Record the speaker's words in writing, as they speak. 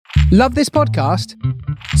Love this podcast?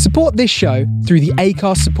 Support this show through the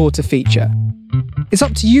Acast supporter feature. It's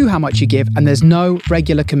up to you how much you give, and there's no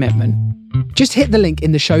regular commitment. Just hit the link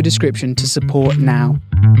in the show description to support now.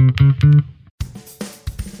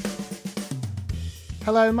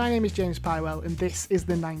 Hello, my name is James Pywell and this is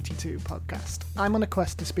the 92 podcast. I'm on a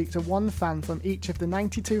quest to speak to one fan from each of the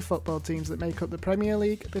 92 football teams that make up the Premier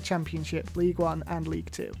League, the Championship, League One and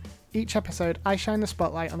League Two. Each episode, I shine the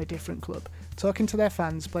spotlight on a different club, talking to their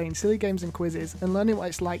fans, playing silly games and quizzes, and learning what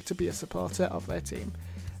it's like to be a supporter of their team.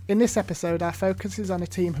 In this episode, our focus is on a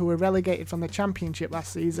team who were relegated from the Championship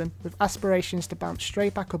last season, with aspirations to bounce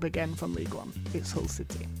straight back up again from League One. It's Hull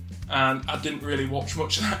City. And I didn't really watch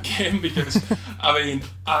much of that game because,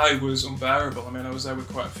 I was unbearable. I was there with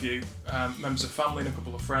quite a few members of family and a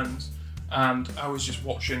couple of friends, and I was just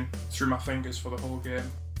watching through my fingers for the whole game.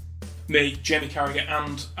 Me, Jamie Carragher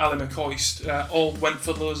and Ali McCoist all went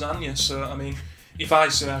for lasagna, so if I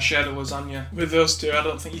say I shared a lasagna with those two, I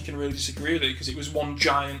don't think you can really disagree with it because it was one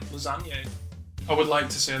giant lasagna. I would like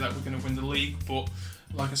to say that we're going to win the league, but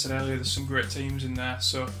like I said earlier, there's some great teams in there,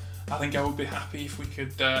 so I think I would be happy if we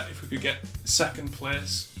could get second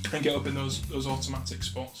place and get up in those automatic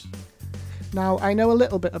spots. Now, I know a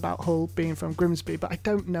little bit about Hull being from Grimsby, but I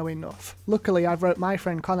don't know enough. Luckily, I've roped my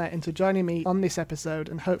friend Connor into joining me on this episode,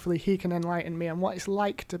 and hopefully he can enlighten me on what it's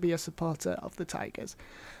like to be a supporter of the Tigers.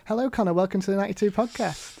 Hello, Connor. Welcome to the 92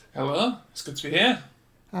 podcast. Hello. It's good to be here.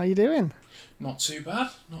 How are you doing? Not too bad.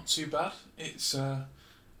 It's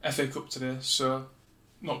FA Cup today, so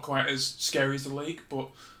not quite as scary as the league, but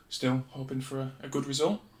still hoping for a good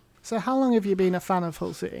result. So how long have you been a fan of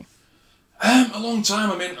Hull City? A long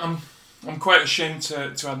time. I'm quite ashamed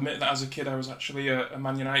to admit that as a kid I was actually a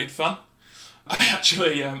Man United fan. I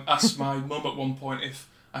actually asked my mum at one point if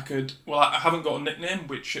I could... Well, I haven't got a nickname,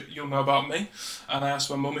 which you'll know about me, and I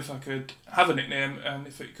asked my mum if I could have a nickname and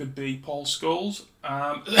if it could be Paul Scholes.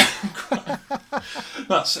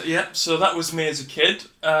 So that was me as a kid.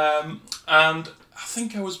 And I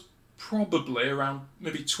think I was probably around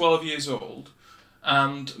maybe 12 years old,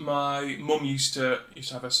 and my mum used to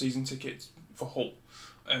have a season ticket for Hull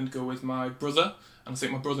and go with my brother, and I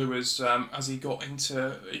think my brother was he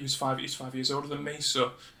was 5 years older than me,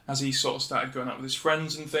 so as he sort of started going out with his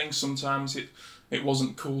friends and things, sometimes it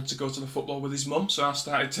wasn't cool to go to the football with his mum, so I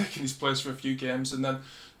started taking his place for a few games, and then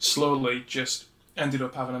slowly just ended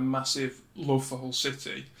up having a massive love for Hull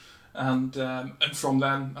City, and from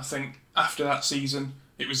then I think after that season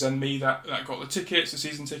it was then me that got the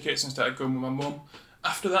season tickets, and started going with my mum.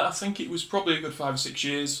 After that, I think it was probably a good 5 or 6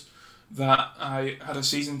 years that I had a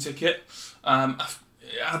season ticket. I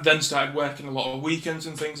then started working a lot of weekends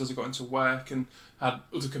and things as I got into work and had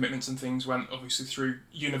other commitments and things. Went obviously through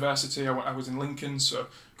university. I was in Lincoln, so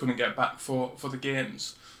couldn't get back for the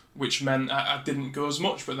games, which meant I didn't go as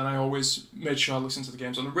much, but then I always made sure I listened to the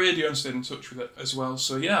games on the radio and stayed in touch with it as well.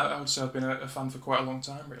 So yeah, I would say I've been a fan for quite a long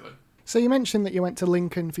time, really. So you mentioned that you went to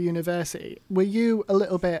Lincoln for university. Were you a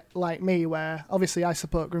little bit like me, where obviously I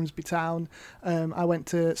support Grimsby Town? I went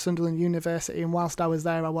to Sunderland University, and whilst I was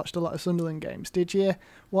there, I watched a lot of Sunderland games. Did you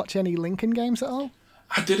watch any Lincoln games at all?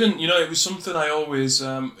 I didn't. It was something I always...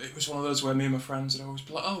 it was one of those where me and my friends would always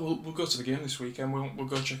be like, oh, we'll go to the game this weekend. We'll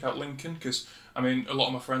go check out Lincoln, because, a lot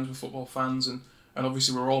of my friends were football fans, and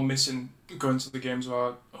obviously we're all missing going to the games of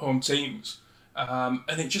our home teams.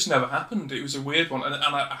 And it just never happened. It was a weird one, and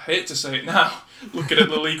I hate to say it now, looking at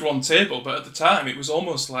the League One table, but at the time it was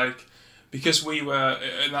almost like, because we were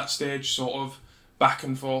in that stage sort of back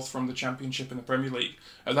and forth from the Championship and the Premier League,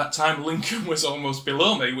 at that time Lincoln was almost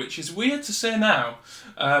below me, which is weird to say now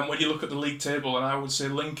when you look at the league table, and I would say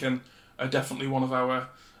Lincoln are definitely one of our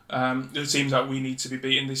the teams that we need to be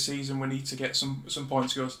beating this season. We need to get some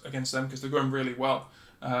points to go against them, because they're going really well,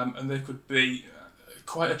 and they could be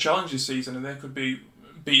quite a challenge this season, and they could be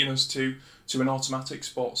beating us to an automatic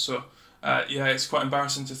spot. So it's quite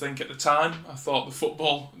embarrassing to think. At the time I thought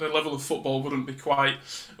the level of football wouldn't be quite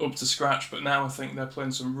up to scratch, but now I think they're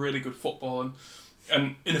playing some really good football,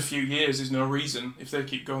 and in a few years there's no reason, if they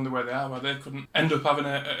keep going the way they are, why they couldn't end up having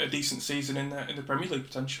a decent season in the Premier League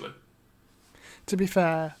potentially. To be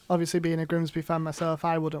fair, obviously being a Grimsby fan myself,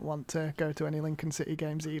 I wouldn't want to go to any Lincoln City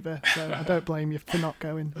games either, so I don't blame you for not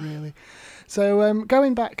going, really. So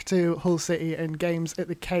going back to Hull City and games at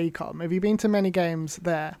the K-Com, have you been to many games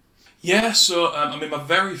there? Yeah, so my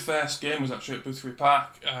very first game was actually at Boothby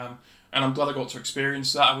Park, and I'm glad I got to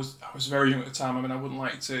experience that. I was very young at the time. I wouldn't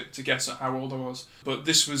like to guess at how old I was, but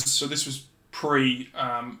this was pre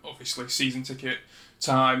obviously season ticket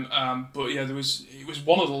time. But yeah, it was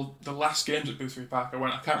one of the last games at Boothby Park I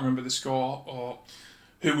went. I can't remember the score or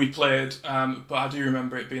who we played, but I do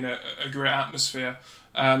remember it being a great atmosphere.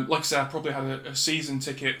 Like I said, I probably had a season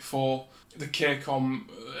ticket for the KCOM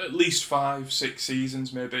at least 5-6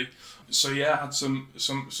 seasons maybe. So yeah, I had some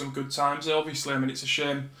good times there. Obviously, I mean, it's a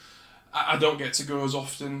shame I don't get to go as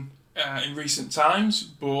often in recent times,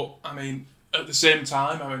 but I mean, at the same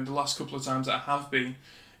time, I mean, the last couple of times that I have been,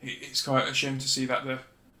 it's quite a shame to see that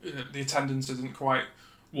the attendance isn't quite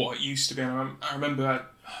what it used to be. And I remember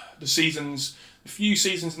the few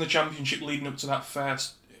seasons in the Championship leading up to that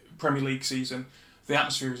first Premier League season. The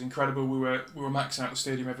atmosphere was incredible. We were maxing out the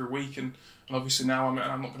stadium every week, and obviously now I'm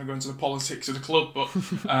not going to go into the politics of the club,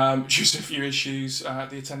 but just a few issues.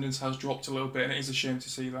 The attendance has dropped a little bit, and it is a shame to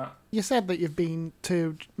see that. You said that you've been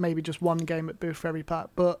to maybe just one game at Booth Ferry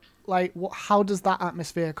Park, but like, how does that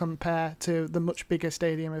atmosphere compare to the much bigger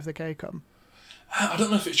stadium of the KCOM? I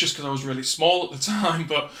don't know if it's just because I was really small at the time,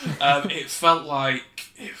 but it felt like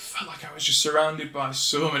I was just surrounded by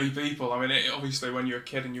so many people. I mean, obviously when you're a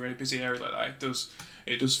kid and you're in a busy area like that,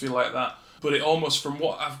 it does feel like that. But it almost, from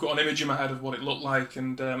what I've got an image in my head of what it looked like,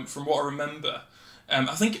 and from what I remember,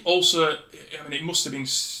 I think also, I mean, it must have been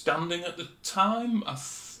standing at the time,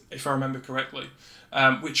 if I remember correctly,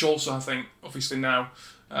 which also I think obviously now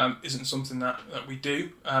isn't something that we do.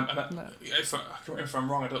 If I'm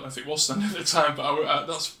wrong, I don't know if it was standing at the time, but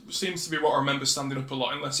that seems to be what I remember, standing up a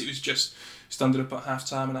lot, unless it was just standing up at half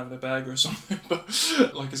time and having a burger or something. But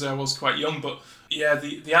like I say, I was quite young. But yeah,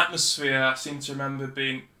 the atmosphere I seem to remember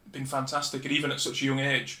being fantastic, and even at such a young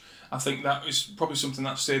age, I think that was probably something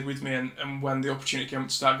that stayed with me. And when the opportunity came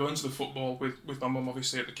to start going to the football with my mum,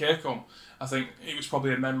 obviously at the KCOM, I think it was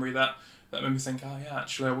probably a memory that made me think, oh yeah,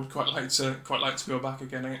 actually I would quite like to go back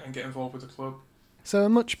again and get involved with the club. So a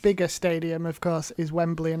much bigger stadium, of course, is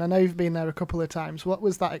Wembley, and I know you've been there a couple of times. What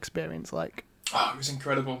was that experience like? Oh, it was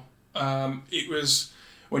incredible. It was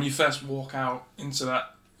when you first walk out into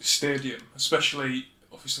that stadium, especially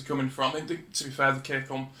obviously coming from, I mean, to be fair, the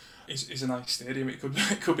KCOM is a nice stadium. It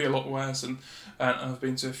could be a lot worse, and I've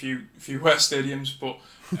been to a few worse stadiums, but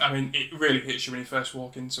I mean, it really hits you when you first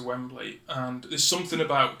walk into Wembley. And there's something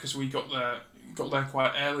about, because we got there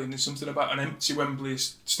quite early, and there's something about an empty Wembley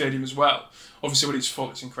stadium as well. Obviously when it's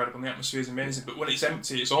full, it's incredible and the atmosphere is amazing, but when it's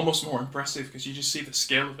empty, it's almost more impressive because you just see the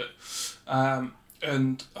scale of it.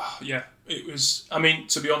 Yeah, it was, I mean,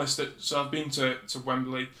 to be honest, so I've been to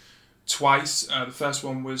Wembley twice. The first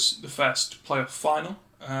one was the first playoff final,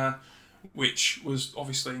 which was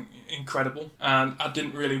obviously incredible, and I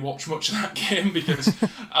didn't really watch much of that game because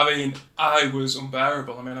I mean, I was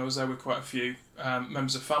unbearable. I mean, I was there with quite a few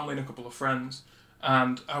members of family and a couple of friends,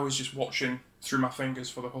 and I was just watching through my fingers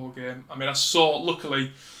for the whole game. I mean,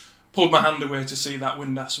 luckily pulled my hand away to see that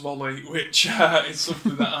Windass volley, which is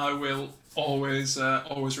something that I will always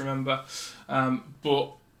remember,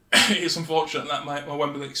 but it's unfortunate that my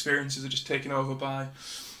Wembley experiences are just taken over by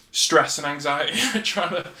stress and anxiety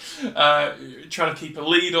trying to keep a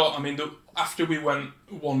lead. Or I mean, after we went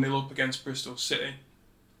 1-0 up against Bristol City,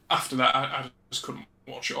 after that I just couldn't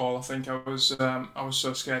watch it all. I think I was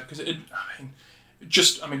so scared because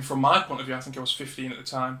from my point of view, I think I was 15 at the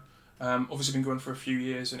time. Obviously been going for a few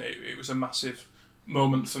years, and it was a massive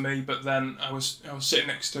moment for me. But then I was sitting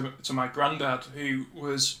next to my granddad, who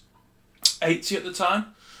was 80 at the time.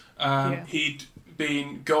 He'd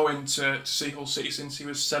been going to see Hull City since he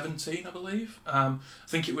was 17, I believe. I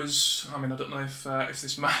think it was, I mean, I don't know if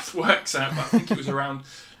this math works out, but I think it was around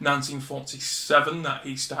 1947 that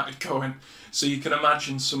he started going. So you can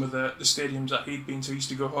imagine some of the stadiums that he'd been to. He used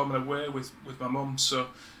to go home and away with my mum. So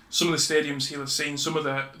some of the stadiums he'll have seen, some of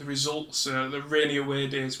the results, the rainy away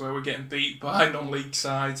days where we're getting beat by non-league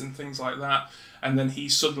sides and things like that. And then he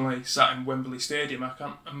suddenly sat in Wembley Stadium. I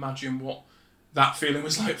can't imagine what that feeling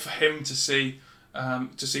was like for him to see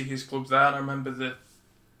his club there. And I remember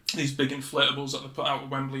these big inflatables that they put out at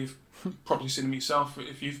Wembley. You've probably seen them yourself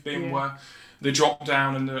if you've been, where they drop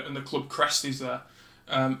down and the club crest is there.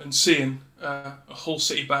 And seeing a Hull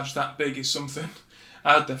City badge that big is something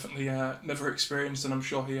I'd definitely never experienced, and I'm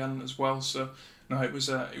sure he hadn't as well. So no, it was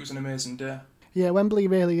an amazing day. Yeah, Wembley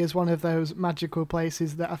really is one of those magical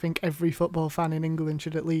places that I think every football fan in England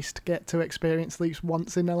should at least get to experience at least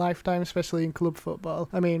once in their lifetime, especially in club football.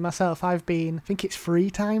 I mean, myself, I've been, I think it's 3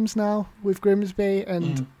 times now with Grimsby,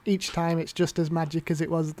 and each time it's just as magic as it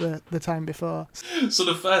was the time before. So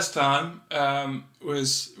the first time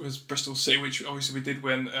was Bristol City, which obviously we did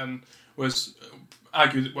win, and was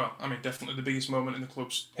definitely the biggest moment in the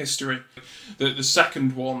club's history. The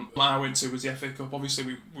second one I went to was the FA Cup. Obviously,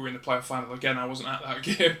 we were in the playoff final again. I wasn't at that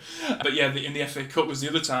game. But yeah, in the FA Cup was the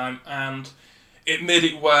other time, and it made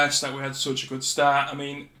it worse that we had such a good start. I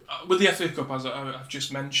mean, with the FA Cup, as I've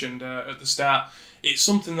just mentioned at the start, it's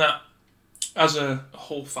something that as a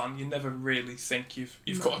Hull fan, you never really think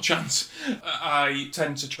you've got a chance. I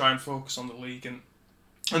tend to try and focus on the league and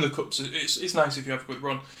the cups. It's nice if you have a good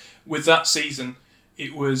run. With that season,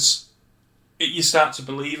 you start to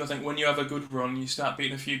believe. I think when you have a good run, you start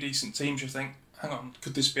beating a few decent teams. You think, hang on,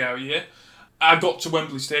 could this be our year? I got to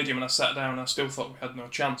Wembley Stadium and I sat down and I still thought we had no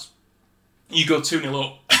chance. You go 2-0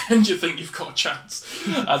 up and you think you've got a chance.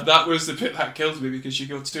 And that was the bit that killed me, because you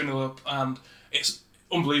go 2-0 up and it's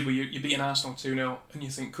unbelievable. You beat an Arsenal 2-0 and you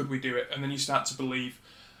think, could we do it? And then you start to believe.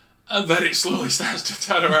 And then it slowly starts to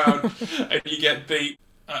turn around and you get beat.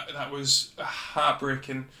 That was a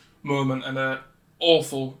heartbreaking moment and an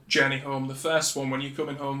awful journey home. The first one, when you're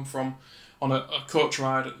coming home from on a coach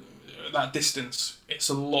ride at that distance, it's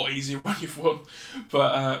a lot easier when you've won.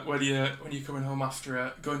 But when you're coming home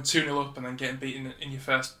after going 2-0 up and then getting beaten in your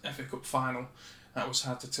first FA Cup final, that was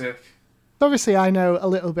hard to take. Obviously, I know a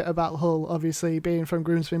little bit about Hull, obviously, being from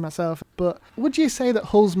Grimsby myself, but would you say that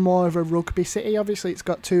Hull's more of a rugby city? Obviously, it's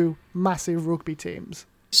got two massive rugby teams.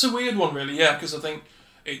 It's a weird one, really, yeah, because I think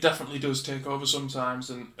it definitely does take over sometimes,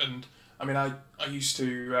 and I mean, I used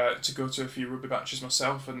to go to a few rugby matches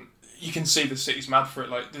myself, and you can see the city's mad for it.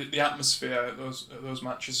 Like, the atmosphere at those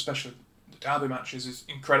matches, especially the derby matches, is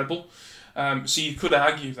incredible. So you could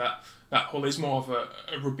argue that Hull is more of a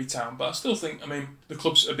rugby town, but I still think, I mean, the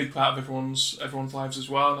club's a big part of everyone's lives as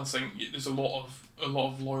well, and I think there's a lot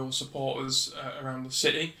of loyal supporters around the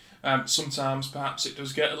city. Sometimes perhaps it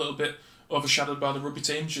does get a little bit overshadowed by the rugby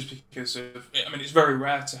teams, just because it's very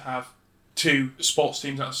rare to have two sports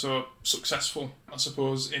teams that are so successful, I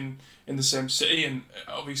suppose, in the same city. And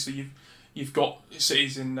obviously you've got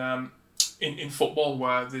cities in football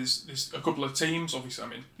where there's a couple of teams. Obviously, I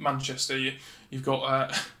mean, Manchester, you've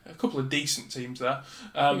got a couple of decent teams there,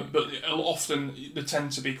 but often they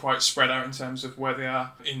tend to be quite spread out in terms of where they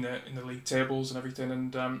are in the league tables and everything,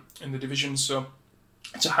 and in the divisions. So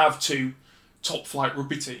to have two top flight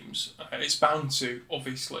rugby teams, it's bound to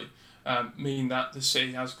obviously mean that the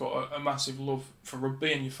city has got a massive love for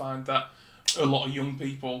rugby, and you find that a lot of young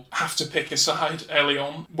people have to pick a side early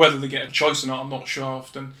on. Whether they get a choice or not, I'm not sure.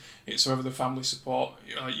 Often it's whether the family support.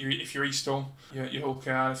 If you're East Hull, you're Hull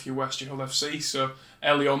KR. If you're West, you're Hull FC. So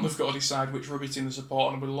early on, they've got to decide which rugby team they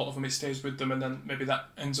support, and with a lot of them, it stays with them, and then maybe that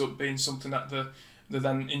ends up being something that they're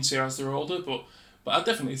then into as they're older. But I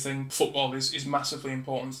definitely think football is massively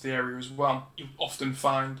important to the area as well. You often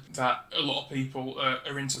find that a lot of people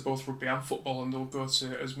are into both rugby and football, and they'll go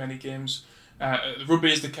to as many games the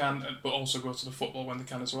rugby as they can, but also go to the football when they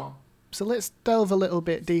can as well. So let's delve a little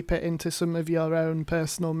bit deeper into some of your own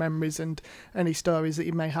personal memories and any stories that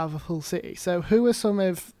you may have of Hull City. So who are some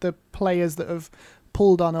of the players that have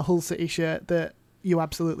pulled on a Hull City shirt that you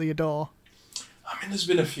absolutely adore? I mean, there's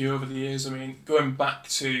been a few over the years. I mean, going back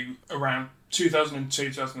to around 2002,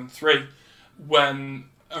 2003, when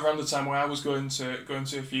around the time where I was going to a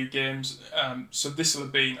few games. So this will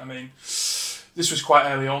have been, I mean, this was quite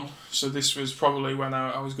early on. So this was probably when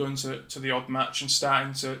I was going to the odd match and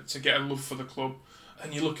starting to get a love for the club.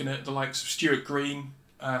 And you're looking at the likes of Stuart Green,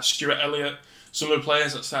 Stuart Elliott, some of the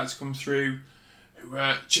players that started to come through who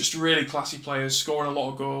were just really classy players, scoring a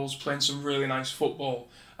lot of goals, playing some really nice football.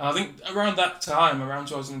 And I think around that time, around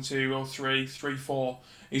 2002, 03, 4,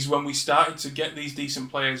 is when we started to get these decent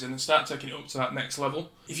players in and start taking it up to that next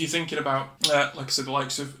level. If you're thinking about, like I said, the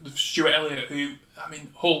likes of Stuart Elliott, who, I mean,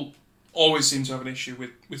 Hull always seems to have an issue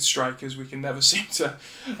with strikers. We can never seem to,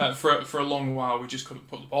 for a long while, we just couldn't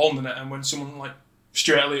put the ball in the net. And when someone like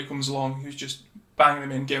Stuart Elliott comes along, who's just banging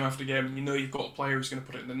them in game after game, and you know you've got a player who's going to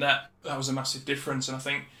put it in the net, that was a massive difference. And I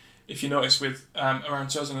think, if you notice with around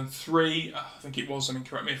 2003, I think it was, I mean,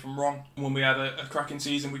 correct me if I'm wrong, when we had a cracking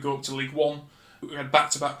season, we go up to League One, we had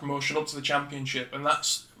back-to-back promotion up to the Championship, and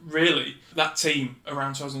that's really, that team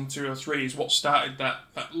around 2002-03 is what started that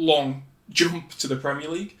long jump to the Premier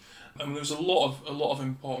League. And there was a lot of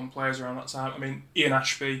important players around that time. I mean, Ian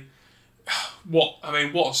Ashby, what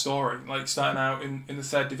a story! Like, starting out in the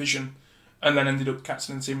third division and then ended up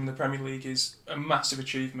captaining the team in the Premier League is a massive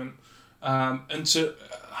achievement. And to,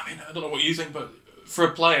 I mean, I don't know what you think, but for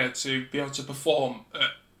a player to be able to perform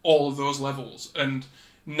at all of those levels and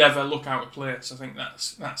never look out of place, I think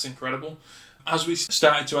that's incredible. As we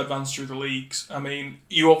started to advance through the leagues, I mean,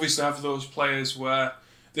 you obviously have those players where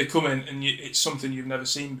they come in and it's something you've never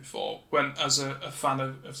seen before. When, as a fan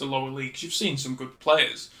of the lower leagues, you've seen some good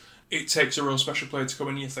players. It takes a real special player to come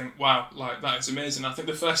in and you think, wow, like, that is amazing. I think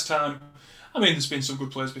the first time, I mean, there's been some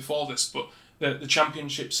good players before this, but the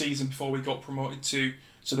Championship season before we got promoted to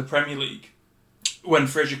the Premier League, when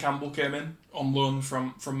Fraser Campbell came in on loan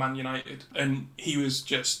from Man United, and he was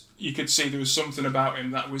just, you could see there was something about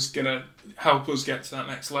him that was going to help us get to that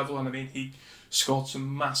next level. And I mean, he scored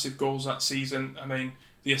some massive goals that season. I mean,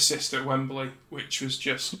 the assist at Wembley, which was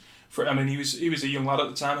just, he was a young lad at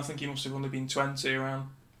the time. I think he must have only been 20, around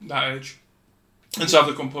that age. And to have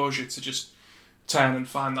the composure to just turn and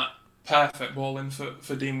find that perfect ball in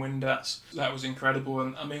for Dean Windass, that was incredible.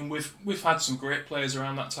 And I mean, we've had some great players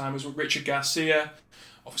around that time as well. Richard Garcia,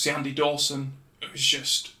 obviously Andy Dawson, it was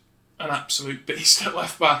just an absolute beast at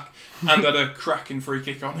left back, and had a cracking free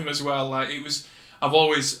kick on him as well. Like, it was, I've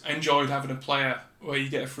always enjoyed having a player where you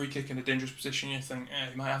get a free kick in a dangerous position and you think,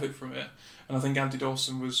 you might have it from it. And I think Andy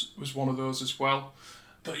Dawson was one of those as well.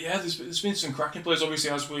 But yeah, there's been some cracking players. Obviously,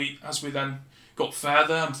 as we then got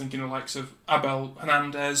further, I'm thinking of the likes of Abel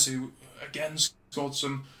Hernandez, who again scored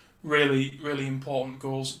some really, really important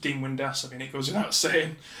goals. Dean Windass, I mean, it goes without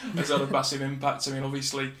saying, has had a massive impact. I mean,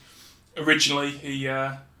 obviously, originally he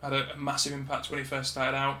had a massive impact when he first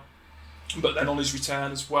started out, but then on his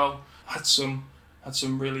return as well, had some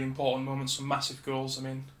really important moments, some massive goals. I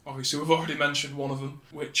mean, obviously we've already mentioned one of them,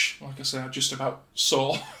 which, like I say, I just about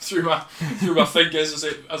saw through my fingers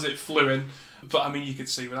as it flew in. But I mean, you could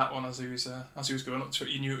see with that one as he was going up to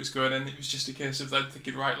it, you knew it was going in. It was just a case of them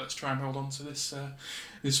thinking, right, let's try and hold on to this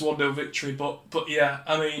 1-0 victory. But yeah,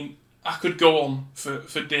 I mean, I could go on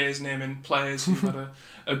for days naming players who've had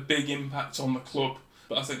a big impact on the club.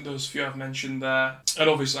 But I think those few I've mentioned there, and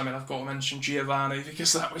obviously, I mean, I've got to mention Giovanni,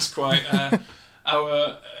 because that was quite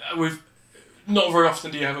we've not very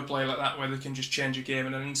often do you have a player like that where they can just change a game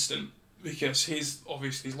in an instant, because his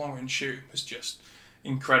long range shooting was just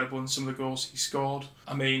incredible, and some of the goals he scored.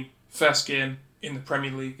 I mean, first game in the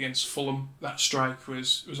Premier League against Fulham, that strike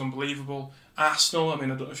was unbelievable. Arsenal, I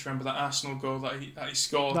mean, I don't know if you remember that Arsenal goal that he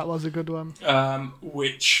scored. That was a good one.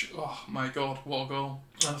 Which, oh my God, what a goal.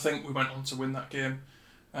 And I think we went on to win that game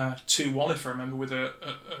 2-1, if I remember, with a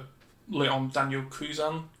Leon Daniel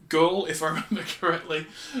Kuzan goal, if I remember correctly.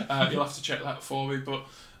 You'll have to check that for me, but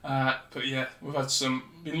yeah, we've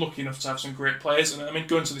been lucky enough to have some great players. And I mean,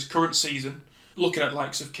 going to this current season, looking at the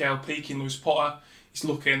likes of Kale Peaky and Lewis Potter, he's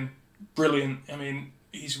looking brilliant. I mean,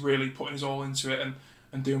 he's really putting his all into it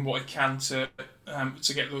and doing what he can to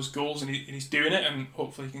get those goals, and he's doing it, and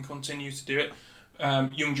hopefully he can continue to do it.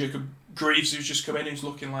 Young Jacob Greaves, who's just come in, who's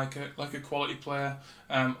looking like a quality player.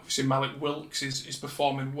 Obviously Malik Wilkes is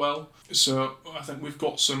performing well. So I think we've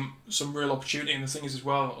got some real opportunity. And the thing is as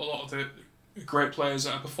well, a lot of the great players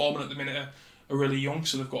that are performing at the minute are really young,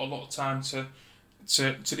 so they've got a lot of time to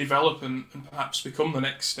develop and perhaps become the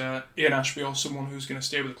next Ian Ashby, or someone who's going to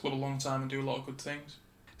stay with the club a long time and do a lot of good things.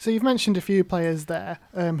 So you've mentioned a few players there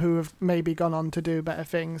who have maybe gone on to do better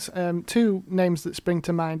things. Two names that spring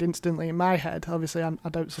to mind instantly in my head. Obviously, I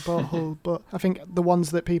don't support Hull, but I think the ones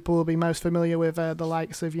that people will be most familiar with are the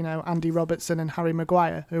likes of, Andy Robertson and Harry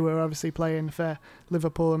Maguire, who are obviously playing for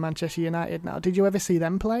Liverpool and Manchester United now. Did you ever see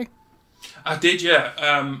them play? I did, yeah.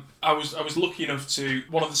 I was lucky enough to,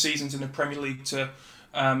 one of the seasons in the Premier League, to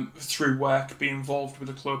through work be involved with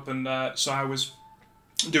the club, and so I was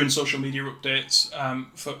doing social media updates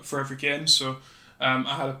for every game. So I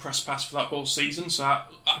had a press pass for that whole season, so I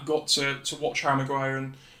got to watch Harry Maguire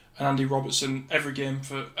and Andy Robertson every game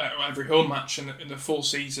for every home match in the full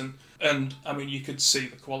season. And I mean, you could see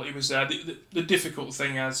the quality was there. The difficult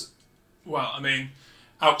thing is, well, I mean,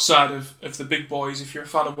 outside of the big boys, if you're a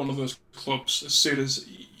fan of one of those clubs, as soon as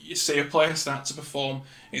you see a player start to perform,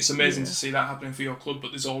 it's amazing to see that happening for your club,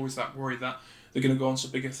 but there's always that worry that they're going to go on to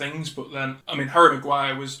bigger things. But then, I mean, Harry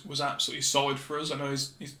Maguire was absolutely solid for us. I know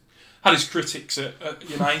he's had his critics at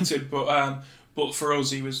United, but for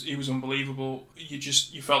us, he was unbelievable.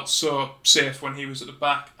 You felt so safe when he was at the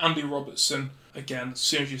back. Andy Robertson, again, as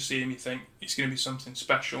soon as you see him, you think it's going to be something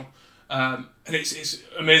special. And it's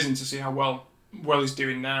amazing to see how well he's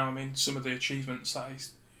doing now. I mean, some of the achievements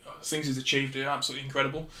things he's achieved are absolutely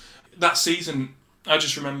incredible. That season, I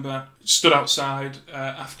just remember stood outside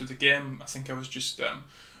after the game. I think I was just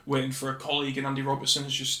waiting for a colleague, and Andy Robertson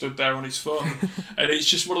has just stood there on his phone. And it's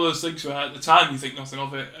just one of those things where at the time you think nothing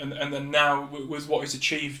of it, and then now with what he's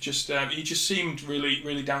achieved, he just seemed really,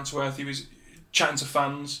 really down to earth. He was chatting to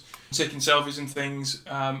fans, taking selfies and things,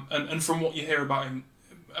 and from what you hear about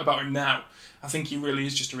him now, I think he really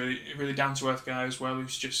is just a really, really down to earth guy as well,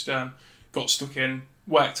 who's just got stuck in,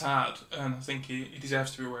 worked hard, and I think he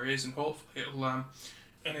deserves to be where he is, and hopefully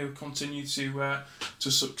he'll continue to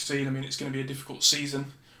succeed. I mean, it's going to be a difficult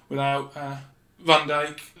season without Van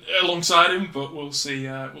Dijk alongside him, but we'll see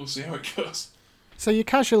how it goes. So you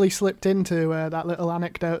casually slipped into that little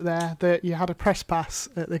anecdote there that you had a press pass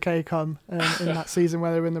at the KCOM in that season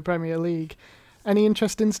where they were in the Premier League. Any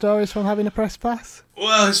interesting stories from having a press pass?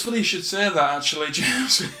 Well, it's funny you should say that, actually,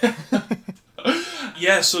 James.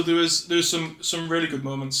 Yeah, so there was some really good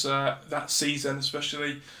moments that season,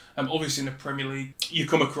 especially obviously in the Premier League. You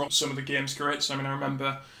come across some of the games great. So I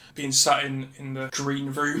remember being sat in the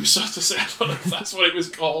green room, so to say. I don't know if that's what it was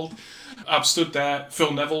called. I've stood there.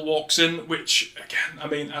 Phil Neville walks in, which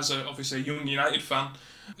again, as obviously a young United fan,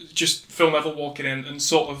 just Phil Neville walking in and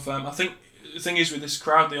sort of I think. The thing is with this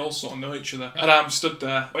crowd, they all sort of know each other. And I'm stood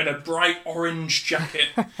there in a bright orange jacket,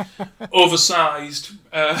 oversized,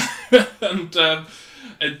 and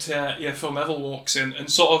Phil Neville walks in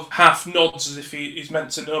and sort of half nods as if he's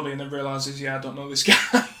meant to know me, and then realises, I don't know this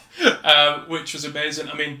guy, which was amazing.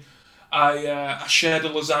 I shared a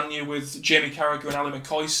lasagna with Jamie Carragher and Ali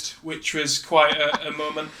McCoist, which was quite a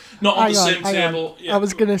moment. Not on the same table. Yeah. I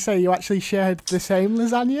was going to say, you actually shared the same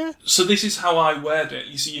lasagna? So this is how I word it.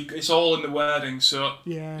 You see, it's all in the wording. So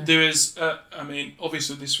yeah. There is,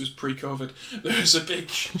 obviously this was pre-COVID. There was a big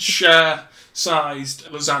share-sized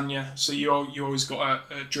lasagna. So you always got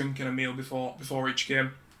a drink and a meal before each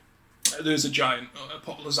game. There was a giant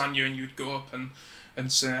pot of lasagna, and you'd go up and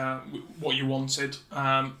say what you wanted,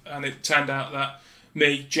 and it turned out that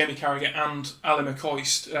me, Jamie Carragher and Ali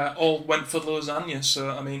McCoist all went for the lasagna.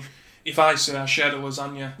 So if I say I shared a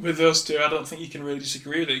lasagna with those two, I don't think you can really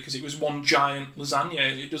disagree with it, because it was one giant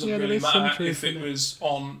lasagna. It doesn't really matter if it was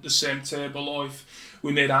on the same table or if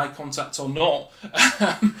we made eye contact or not.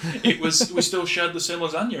 We still shared the same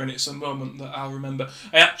lasagna, and it's a moment that I'll remember.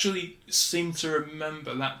 I actually seem to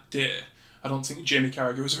remember that day. I don't think Jamie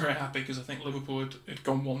Carragher was very happy, because I think Liverpool had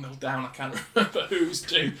gone 1-0 down. I can't remember who it was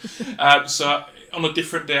to. So on a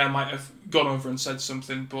different day I might have gone over and said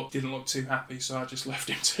something, but didn't look too happy, so I just left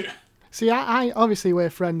him to it. See, I obviously we're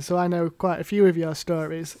friends, so I know quite a few of your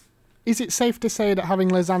stories. Is it safe to say that having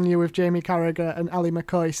lasagna with Jamie Carragher and Ali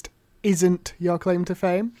McCoist isn't your claim to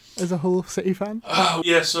fame as a Hull City fan?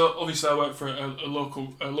 Yeah, so obviously I work for a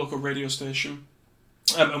local radio station,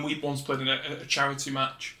 and we'd once played in a charity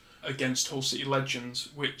match against Hull City Legends,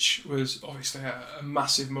 which was obviously a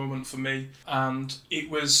massive moment for me. And it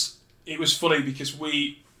was funny because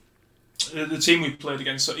the team we played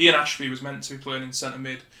against, so Ian Ashby was meant to be playing in centre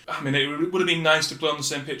mid. It would have been nice to play on the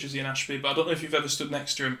same pitch as Ian Ashby, but I don't know if you've ever stood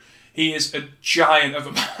next to him. He is a giant of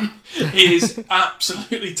a man. He is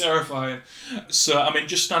absolutely terrifying. So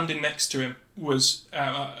just standing next to him was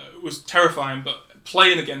terrifying, but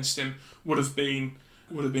playing against him would have been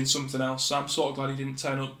something else. So I'm sort of glad he didn't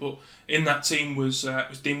turn up. But in that team was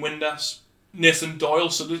Dean Windass, Nathan Doyle.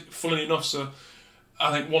 So funnily enough,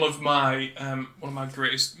 I think one of my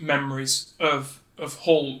greatest memories of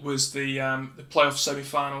Hull was the playoff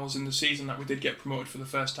semi-finals in the season that we did get promoted for the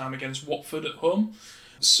first time against Watford at home.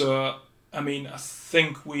 So I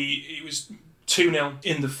think it was 2-0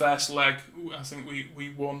 in the first leg. I think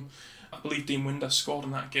we won. I believe Dean Windass scored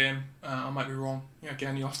in that game. I might be wrong.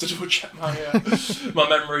 Again, you'll have to double check my my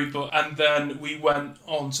memory. And then we went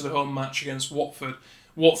on to the home match against Watford.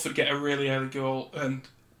 Watford get a really early goal, and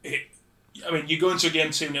you go into a game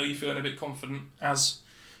 2-0, you're feeling a bit confident, as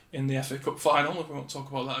in the FA Cup final. We won't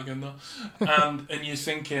talk about that again though. And you're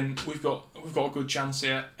thinking we've got a good chance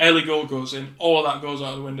here. Early goal goes in, all of that goes out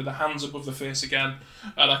of the window. The hands above the face again,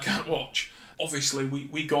 and I can't watch. Obviously,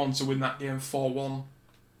 we go on to win that game 4-1.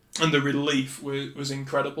 And the relief was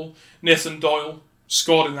incredible. Nathan Doyle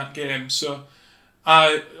scored in that game. So,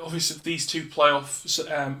 obviously, these two playoff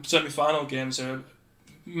semi-final games are a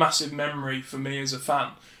massive memory for me as a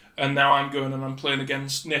fan. And now I'm going and I'm playing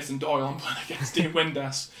against Nathan Doyle. I'm playing against Dean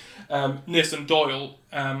Windass. Nathan Doyle,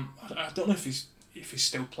 I don't know if he's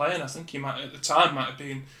still playing. I think he might have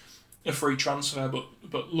been a free transfer,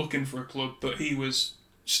 but looking for a club. But he was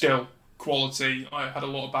still quality. I had a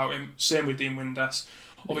lot about him. Same with Dean Windass.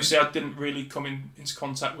 Obviously, I didn't really come into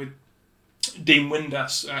contact with Dean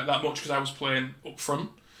Windass that much because I was playing up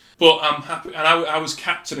front. But I'm happy, and I was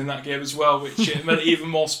captain in that game as well, which made it even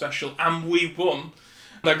more special. And we won.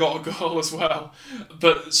 And I got a goal as well.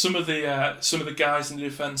 But some of the guys in the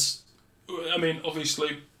defence,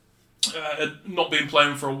 obviously, had not been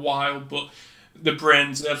playing for a while, but the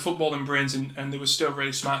brains, they had footballing brains, and they were still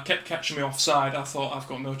really smart. Kept catching me offside. I thought, I've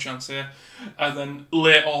got no chance here. And then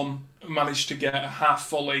late on, managed to get a half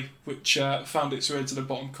volley, which found its way to the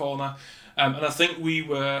bottom corner. And I think we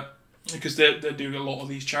were, because they do a lot of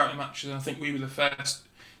these charity matches, and I think we were the first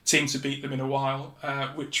team to beat them in a while,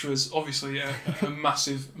 which was obviously a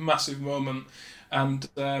massive, massive moment. And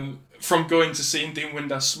from going to seeing Dean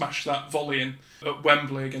Windass smash that volley in at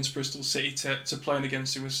Wembley against Bristol City to playing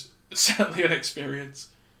against him was certainly an experience.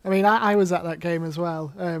 I was at that game as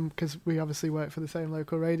well, because we obviously work for the same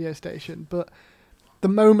local radio station, but the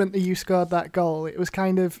moment that you scored that goal, it was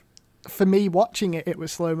kind of, for me watching it, it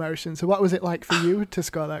was slow motion. So what was it like for you to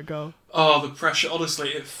score that goal? Oh, the pressure! Honestly,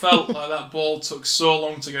 it felt like that ball took so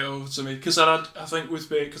long to get over to me because I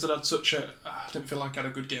didn't feel like I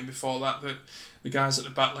had a good game before that. That the guys at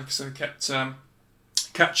the back, like I said, kept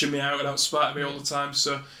catching me out and outsmarting me all the time.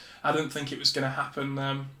 So I didn't think it was going to happen.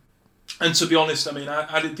 And to be honest, I mean,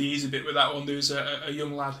 I did the easy bit with that one. There was a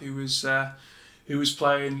young lad who was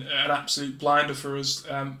playing an absolute blinder for us,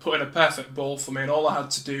 putting a perfect ball for me, and all I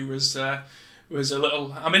had to do was a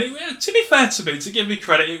little. I mean, to be fair to me, to give me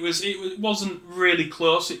credit, it wasn't really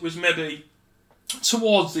close. It was maybe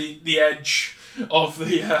towards the edge of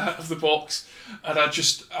the box, and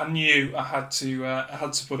I knew I had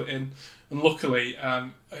to put it in. And luckily,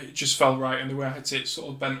 it just fell right, and the way I hit it sort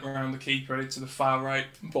of bent around the keeper and into the far right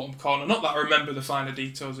bottom corner. Not that I remember the finer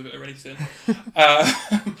details of it or anything,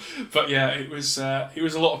 but yeah, it was a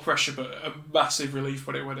lot of pressure, but a massive relief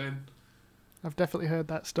when it went in. I've definitely heard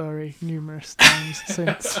that story numerous times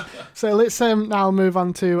since. So let's now move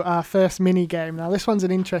on to our first mini game. Now this one's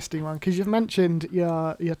an interesting one because you've mentioned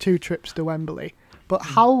your 2 trips to Wembley. But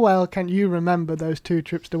how well can you remember those 2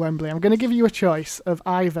 trips to Wembley? I'm going to give you a choice of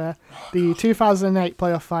either the 2008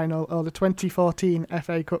 playoff final or the 2014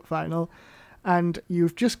 FA Cup final. And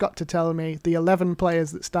you've just got to tell me the 11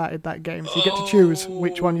 players that started that game. So you get to choose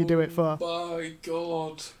which one you do it for. Oh my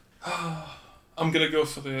God. I'm going to go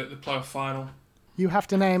for the playoff final. You have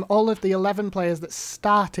to name all of the 11 players that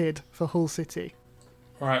started for Hull City.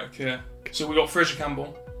 Right, okay. So we got Fraser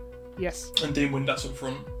Campbell. Yes. And Dean Windass up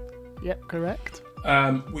front. Yep, correct.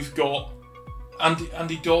 We've got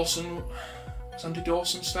Andy Dawson. Was Andy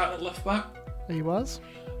Dawson starting at left back? He was.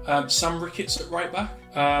 Sam Ricketts at right back.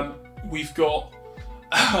 We've got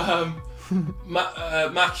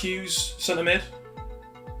Mark Hughes centre mid.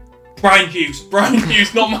 Brian Hughes,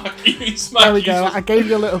 not Mark Hughes. There we go. I gave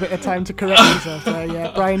you a little bit of time to correct yourself there.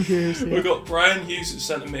 Yeah, Brian Hughes. Yeah. We've got Brian Hughes at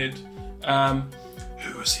centre mid.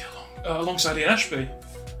 Who was he alongside Ian Ashby?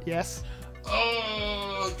 Yes.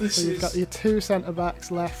 Oh, so you've got your 2 centre backs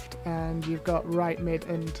left, and you've got right mid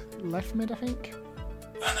and left mid, I think.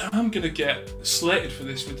 And I'm going to get slated for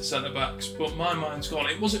this with the centre backs, but my mind's gone.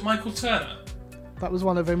 Was it Michael Turner? That was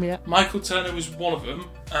one of them, yeah. Michael Turner was one of them,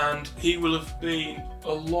 and he will have been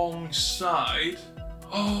alongside.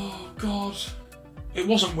 Oh God, it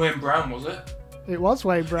wasn't Wayne Brown, was it? It was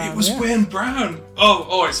Wayne Brown. It was Wayne Brown.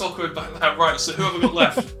 Oh, it's all coming back now. Right, so who have we got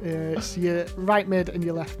left? It's your right mid and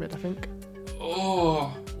your left mid, I think.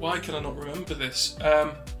 Oh, why can I not remember this?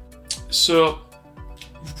 So,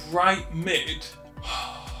 right mid.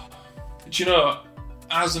 Do you know,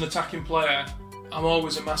 as an attacking player, I'm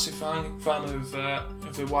always a massive fan of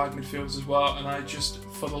the wide midfielders as well, and I just,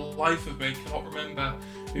 for the life of me, cannot remember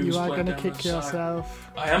who was playing down that side. You are going to kick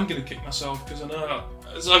yourself. I am going to kick myself because I know.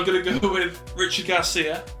 So I'm going to go with Richard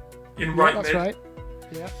Garcia in right mid. That's right.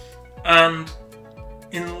 Yeah. And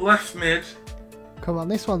in left mid. Come on,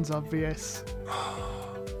 this one's obvious.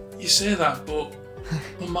 You say that, but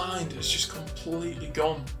my mind is just completely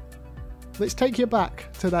gone. Let's take you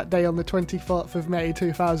back to that day on the 24th of May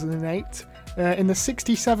 2008. In the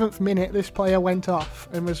 67th minute, this player went off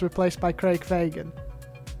and was replaced by Craig Fagan.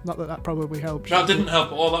 Not that probably helps. That didn't help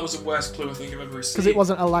at all. That was the worst clue I think I've ever received. Because it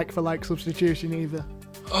wasn't a like-for-like substitution either.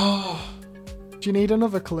 Oh. Do you need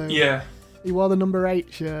another clue? Yeah. He wore the number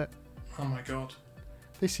 8 shirt. Oh my God.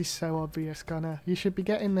 This is so obvious, Connor. You should be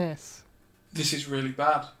getting this. This is really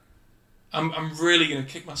bad. I'm really going to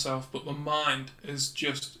kick myself, but my mind is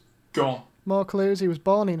just gone. More clues. He was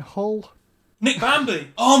born in Hull. Nick Barmby.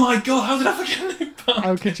 Oh my God, how did I forget Nick Barmby?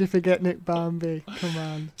 How could you forget Nick Barmby? Come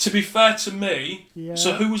on. To be fair to me, yeah.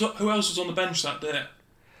 So who else was on the bench that day?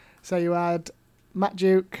 So you had Matt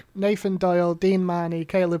Duke, Nathan Doyle, Dean Marney,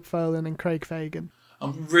 Caleb Folan and Craig Fagan.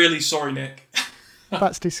 I'm really sorry, Nick.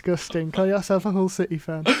 That's disgusting. Call yourself a Hull City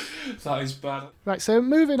fan. That is bad. Right, so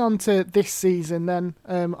moving on to this season then,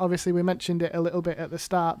 obviously we mentioned it a little bit at the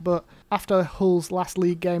start, but after Hull's last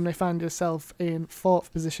league game they found themselves in 4th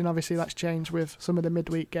position. Obviously that's changed with some of the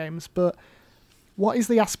midweek games, but what is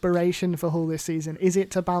the aspiration for Hull this season? Is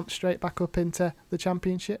it to bounce straight back up into the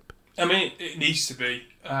Championship? I mean, it needs to be,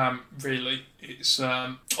 really. It's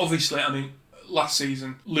obviously, I mean, last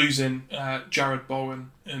season losing Jared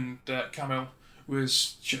Bowen and Camille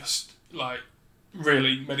was just like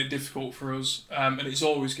really made it difficult for us, and it's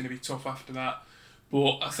always going to be tough after that.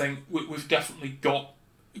 But I think we've definitely got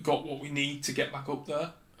what we need to get back up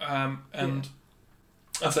there, and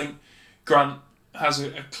I think Grant has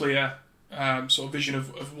a clear sort of vision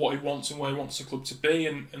of what he wants and where he wants the club to be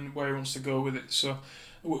and where he wants to go with it. So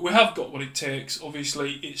we have got what it takes.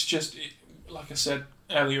 Obviously, it's just like I said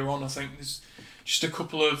earlier on. I think just a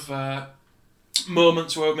couple of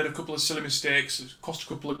moments where we made a couple of silly mistakes, cost a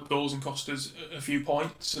couple of goals and cost us a few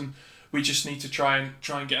points, and we just need to try and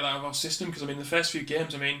get that out of our system. Because I mean, the first few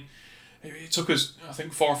games, I mean, it took us, I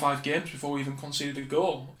think, 4 or 5 games before we even conceded a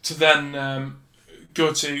goal. To then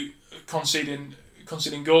go to conceding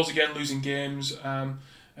goals again, losing games,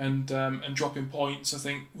 and dropping points. I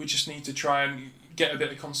think we just need to try and get a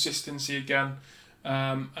bit of consistency again.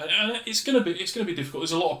 And it's gonna be difficult.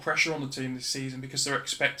 There's a lot of pressure on the team this season because they're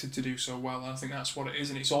expected to do so well. And I think that's what it is,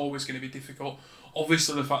 and it's always going to be difficult.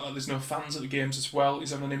 Obviously, the fact that there's no fans at the games as well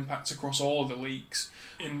is having an impact across all of the leagues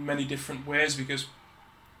in many different ways. Because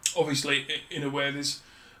obviously, in a way, there's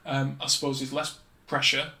I suppose there's less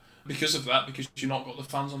pressure because of that, because you've not got the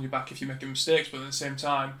fans on your back if you're making mistakes. But at the same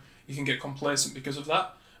time, you can get complacent because of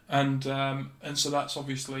that. And so that's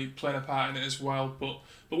obviously playing a part in it as well. But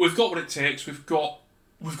we've got what it takes. We've got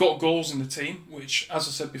goals in the team, which, as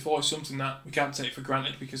I said before, is something that we can't take for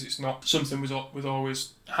granted because it's not something we've always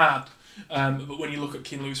had. But when you look at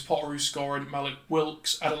Keane Lewis-Potter, who's scoring, Malik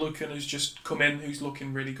Wilks, Adelukan, who's just come in, who's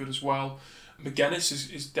looking really good as well.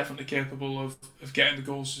 McGuinness is definitely capable of getting the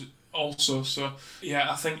goals also. So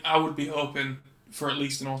yeah, I think I would be hoping for at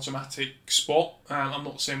least an automatic spot. I'm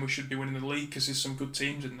not saying we should be winning the league because there's some good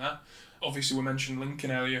teams in there. Obviously, we mentioned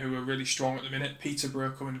Lincoln earlier, who are really strong at the minute.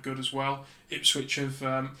 Peterborough coming good as well. Ipswich have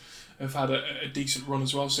had a decent run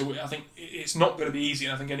as well. So I think it's not going to be easy.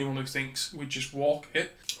 And I think anyone who thinks we'd just walk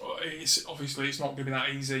it, it's not going to be that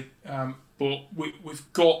easy. But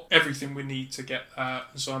we've got everything we need to get there.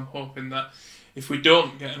 And so I'm hoping that if we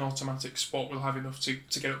don't get an automatic spot, we'll have enough to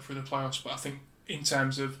get up through the playoffs. But I think in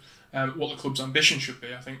terms of what the club's ambition should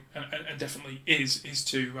be, I think, and definitely is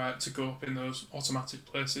to go up in those automatic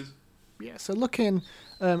places. Yeah, so looking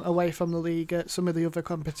away from the league at some of the other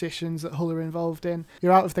competitions that Hull are involved in,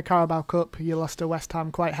 you're out of the Carabao Cup. You lost to West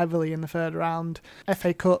Ham quite heavily in the third round.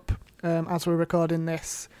 FA Cup, as we're recording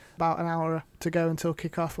this, about an hour to go until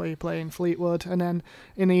kick-off where you're playing Fleetwood. And then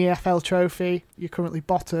in the EFL Trophy, you're currently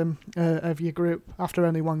bottom of your group after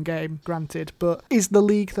only one game, granted. But is the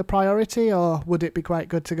league the priority, or would it be quite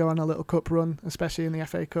good to go on a little cup run, especially in the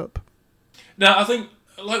FA Cup? No, I think,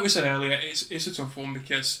 like we said earlier, it's a tough one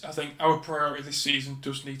because I think our priority this season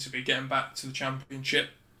does need to be getting back to the Championship.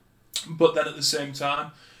 But then at the same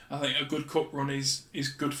time, I think a good cup run is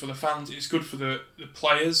good for the fans. It's good for the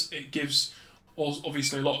players. It gives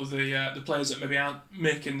obviously a lot of the players that maybe aren't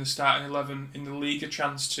making the starting 11 in the league a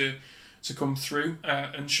chance to come through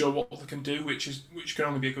and show what they can do, which can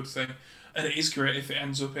only be a good thing. And it is great if it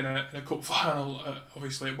ends up in a cup final,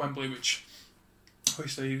 obviously at Wembley, which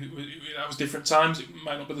obviously that was different times. It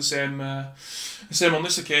might not be the same on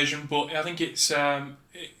this occasion, but I think it's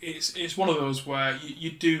one of those where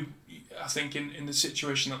you do. I think in the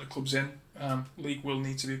situation that the club's in, league will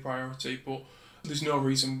need to be a priority, but there's no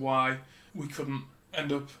reason why we couldn't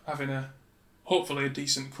end up having hopefully a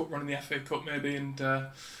decent cup run in the FA Cup maybe, and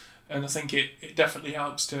I think it definitely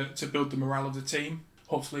helps to build the morale of the team.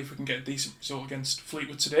 Hopefully, if we can get a decent result against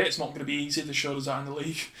Fleetwood today, it's not going to be easy. They showed us that in the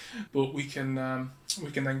league, but we can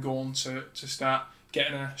then go on to start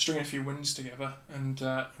stringing a few wins together and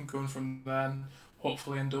going from there, and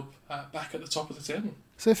hopefully end up back at the top of the table.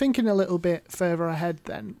 So thinking a little bit further ahead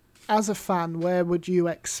then, as a fan, where would you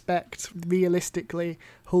expect realistically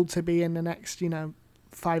Hull to be in the next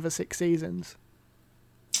 5 or 6 seasons?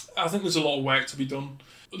 I think there's a lot of work to be done,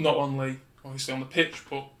 not only obviously on the pitch,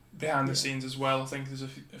 but behind the scenes as well. I think there's a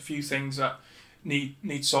few things that need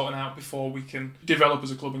sorting out before we can develop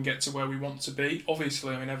as a club and get to where we want to be.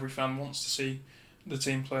 Obviously, I mean, every fan wants to see the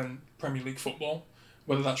team playing Premier League football.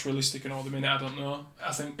 Whether that's realistic or not at the minute, I don't know.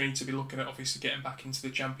 I think we need to be looking at obviously getting back into the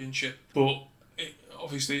Championship. But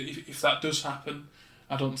obviously, if that does happen,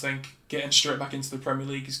 I don't think getting straight back into the Premier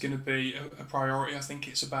League is going to be a priority. I think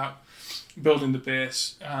it's about building the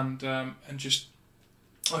base and just,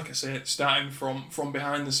 like I say, starting from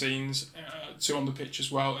behind the scenes to on the pitch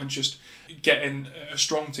as well, and just getting a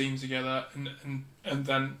strong team together and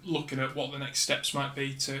then looking at what the next steps might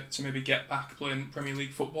be to maybe get back playing Premier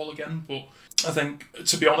League football again. But I think,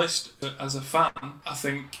 to be honest, as a fan, I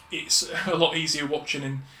think it's a lot easier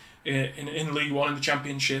watching in League One in the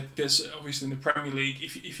Championship, because obviously in the Premier League,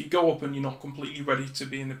 if you go up and you're not completely ready to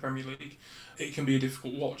be in the Premier League, it can be a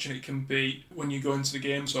difficult watch, and it can be, when you go into the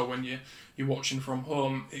games or when you're watching from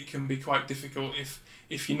home, it can be quite difficult.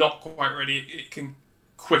 If you're not quite ready, it can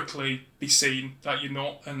quickly be seen that you're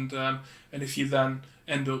not, and if you then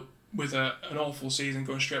end up with an awful season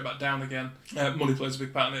going straight back down again, money plays a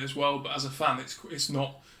big part in it as well. But as a fan, it's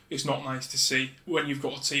not nice to see when you've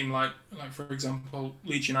got a team like for example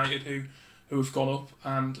Leeds United who who have gone up,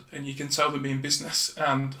 and you can tell them in business,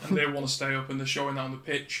 and they want to stay up, and they're showing that on the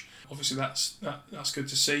pitch. Obviously, that's good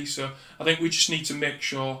to see. So I think we just need to make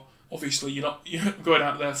sure. Obviously, you're not going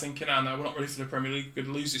out there thinking, "Oh no, we're not ready for the Premier League. We're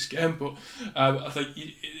going to lose this game." But I think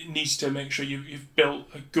it needs to make sure you've built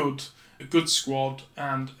a good squad,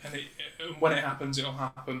 and when it happens, it'll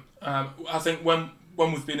happen. I think when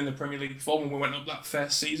we've been in the Premier League before, when we went up that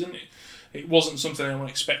first season, it wasn't something anyone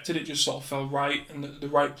expected. It just sort of fell right, and the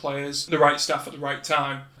right players, the right staff at the right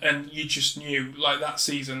time, and you just knew, like that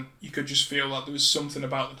season, you could just feel like there was something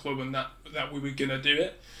about the club and that we were going to do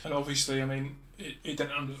it. And obviously, I mean, it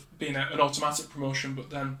didn't end up being an automatic promotion, but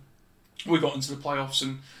then we got into the playoffs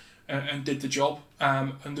and did the job.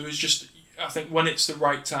 And there was just, I think when it's the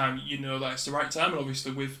right time, you know that it's the right time. And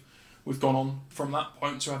obviously we've gone on from that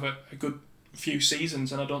point to have a good few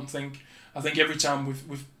seasons. And I think every time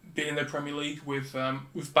we've been in the Premier League, we've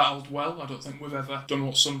battled well. I don't think we've ever done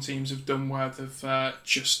what some teams have done, where they've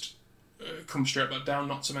just come straight back down.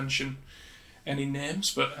 Not to mention any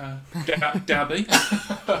names, but Derby.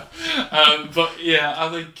 But yeah, I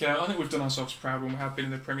think we've done ourselves proud when we have been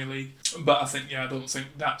in the Premier League. But I don't think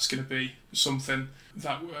that's going to be something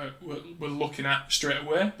that we're looking at straight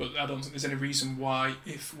away. But I don't think there's any reason why,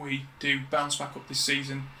 if we do bounce back up this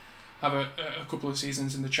season, have a couple of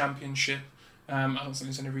seasons in the Championship, I don't think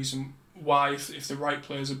there's any reason why, if the right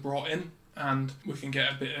players are brought in and we can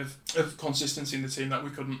get a bit of consistency in the team, that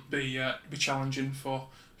we couldn't be challenging for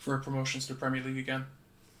a promotion to the Premier League again.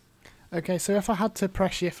 Okay, so if I had to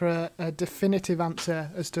press you for a definitive answer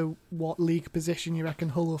as to what league position you reckon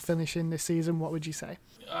Hull will finish in this season, what would you say?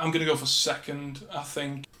 I'm going to go for second. I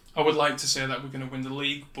think I would like to say that we're going to win the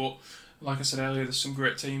league, but like I said earlier, there's some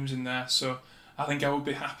great teams in there, so I think I would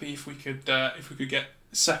be happy if we could get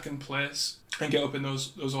second place and get up in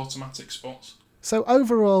those automatic spots. So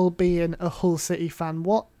overall, being a Hull City fan,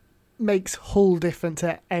 what makes Hull different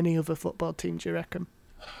to any other football team, do you reckon?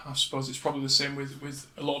 I suppose it's probably the same with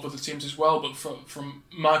a lot of other teams as well, but from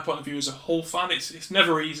my point of view as a Hull fan, it's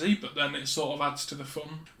never easy, but then it sort of adds to the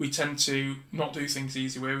fun. We tend to not do things the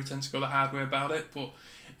easy way, we tend to go the hard way about it, but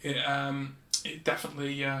it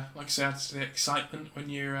definitely, like I say, adds to the excitement when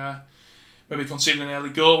you're maybe conceding an early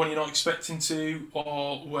goal when you're not expecting to,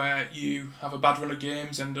 or where you have a bad run of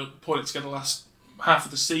games, end up putting it together last half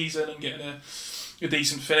of the season and getting a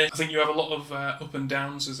decent finish. I think you have a lot of up and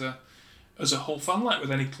downs as a Hull fan, like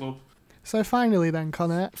with any club. So finally then,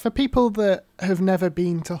 Connor, for people that have never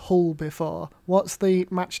been to Hull before, what's the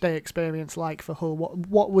matchday experience like for Hull?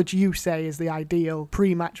 What would you say is the ideal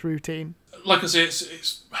pre-match routine? Like I say,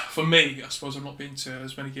 it's for me, I suppose I've not been to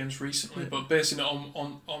as many games recently, but basing it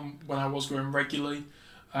on when I was going regularly,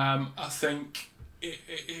 I think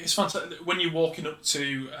it's fantastic. When you're walking up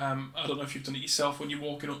to, I don't know if you've done it yourself, when you're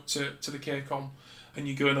walking up to the KCOM, and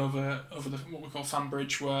you're going over the what we call fan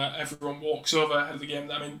bridge, where everyone walks over ahead of the game.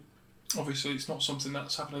 I mean, obviously it's not something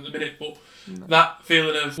that's happening at the minute, but that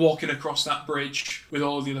feeling of walking across that bridge with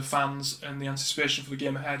all of the other fans and the anticipation for the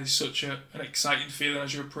game ahead is such an exciting feeling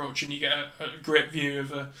as you approach, and you get a great view of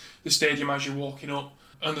the stadium as you're walking up,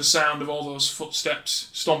 and the sound of all those footsteps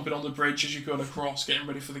stomping on the bridge as you're going across, getting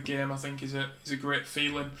ready for the game, I think is a great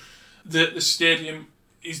feeling. The stadium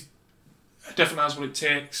definitely has what it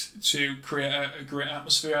takes to create a great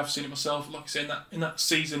atmosphere. I've seen it myself. Like I say, in that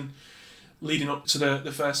season leading up to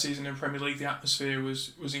the first season in Premier League, the atmosphere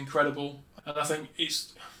was incredible. And I think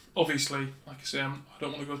it's obviously, like I say, I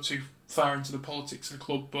don't want to go too far into the politics of the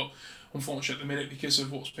club, but unfortunately at the minute, because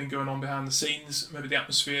of what's been going on behind the scenes, maybe the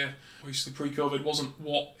atmosphere, obviously pre-COVID, wasn't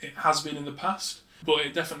what it has been in the past, but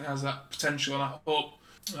it definitely has that potential, and I hope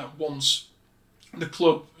that once the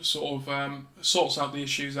club sort of sorts out the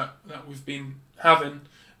issues that we've been having,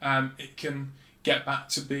 it can get back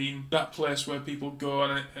to being that place where people go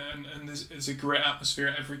and there's a great atmosphere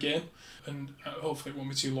at every game, and hopefully it won't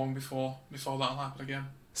be too long before that'll happen again.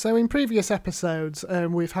 So in previous episodes,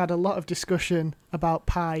 we've had a lot of discussion about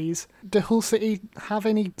pies. Do Hull City have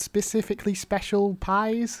any specifically special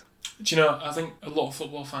pies? Do you know, I think a lot of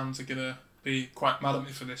football fans are going to be quite mad at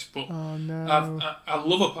me for this, but oh, no. I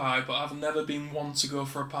love a pie, but I've never been one to go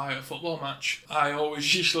for a pie at a football match. I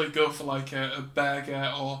always usually go for like a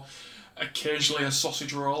burger or occasionally a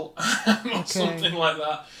sausage roll or something like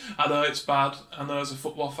that. I know it's bad. I know as a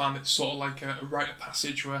football fan it's sort of like a rite of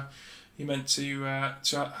passage where you're meant to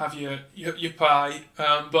have your pie,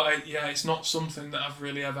 but it's not something that I've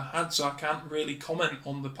really ever had, so I can't really comment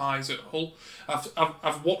on the pies at Hull.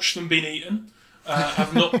 I've watched them being eaten.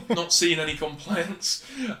 I've not seen any complaints,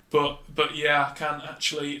 but yeah, I can't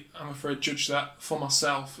actually, I'm afraid, judge that for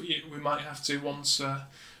myself. We might have to once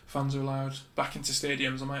fans are allowed back into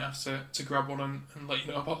stadiums, I might have to grab one and let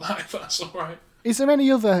you know about that, if that's all right. Is there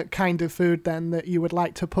any other kind of food then that you would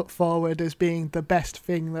like to put forward as being the best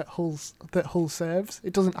thing that Hull serves?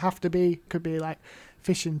 It doesn't have to be. Could be like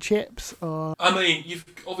fish and chips, or. I mean, you've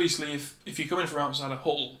obviously if you're coming from outside of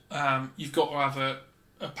Hull, you've got to have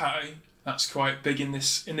a patty. That's quite big in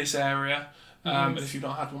this area. And if you've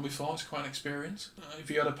not had one before, it's quite an experience. Have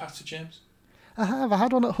you had a patty, James? I have. I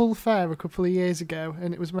had one at Hull Fair a couple of years ago,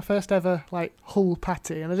 and it was my first ever Hull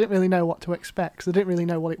patty, and I didn't really know what to expect because I didn't really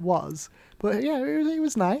know what it was. But yeah, it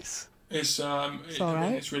was nice. It's all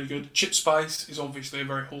right. It's really good. Chip spice is obviously a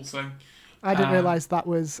very Hull thing. I didn't realise that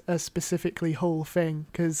was a specifically Hull thing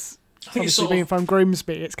because obviously being from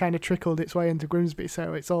Grimsby, it's kind of trickled its way into Grimsby,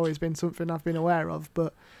 so it's always been something I've been aware of.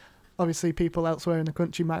 But obviously, people elsewhere in the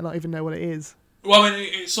country might not even know what it is. Well, I mean,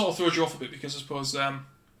 it sort of throws you off a bit because I suppose a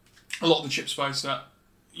lot of the chip spice that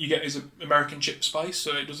you get is American chip spice,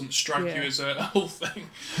 so it doesn't strike you as a Hull thing.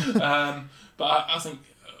 But I think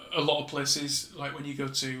a lot of places, like when you go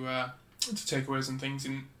to takeaways and things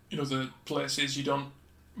in other places, you don't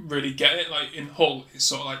really get it. Like in Hull, it's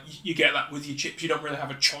sort of like you get that with your chips. You don't really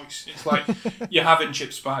have a choice. It's like you're having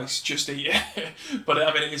chip spice, just eat it. But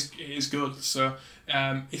I mean, it is good. So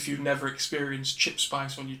if you've never experienced chip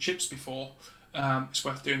spice on your chips before, it's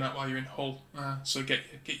worth doing that while you're in Hull. So get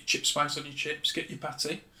your chip spice on your chips, get your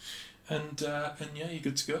patty, and yeah, you're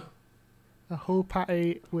good to go. A Hull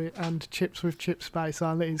patty and chips with chip spice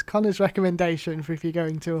on is Connor's recommendation for if you're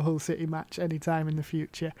going to a Hull City match anytime in the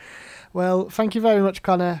future. Well, thank you very much,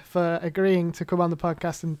 Connor, for agreeing to come on the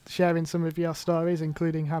podcast and sharing some of your stories,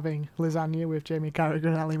 including having lasagna with Jamie Carragher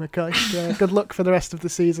and Ali McCoy. Good luck for the rest of the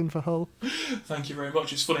season for Hull. Thank you very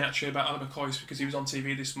much. It's funny actually about Ali McCoy because he was on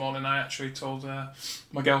TV this morning. I actually told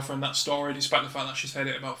my girlfriend that story, despite the fact that she's heard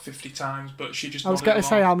it about 50 times, but she just. I was going to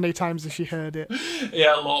say how many times has she heard it?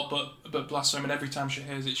 Yeah, a lot, but bless her. I mean, every time she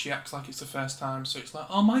hears it, she acts like it's the first time. So it's like,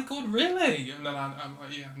 oh my god, really? And then I'm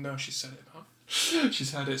like, yeah, no, she's said it about.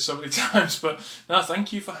 She's heard it so many times. But no,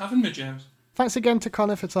 thank you for having me, James. Thanks again to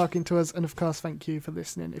Connor for talking to us, and of course thank you for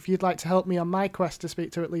listening. If you'd like to help me on my quest to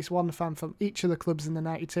speak to at least one fan from each of the clubs in the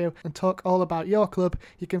 92 and talk all about your club,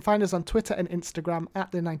 you can find us on Twitter and Instagram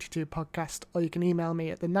at the 92 podcast, or you can email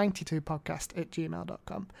me at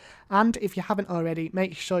the92podcast@gmail.com. And if you haven't already,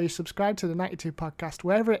 make sure you subscribe to the 92 podcast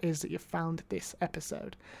wherever it is that you've found this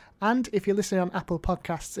episode. And if you're listening on Apple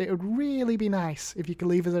Podcasts, it would really be nice if you could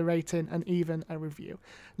leave us a rating and even a review.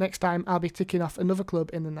 Next time, I'll be ticking off another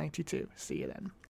club in the 92. See you then.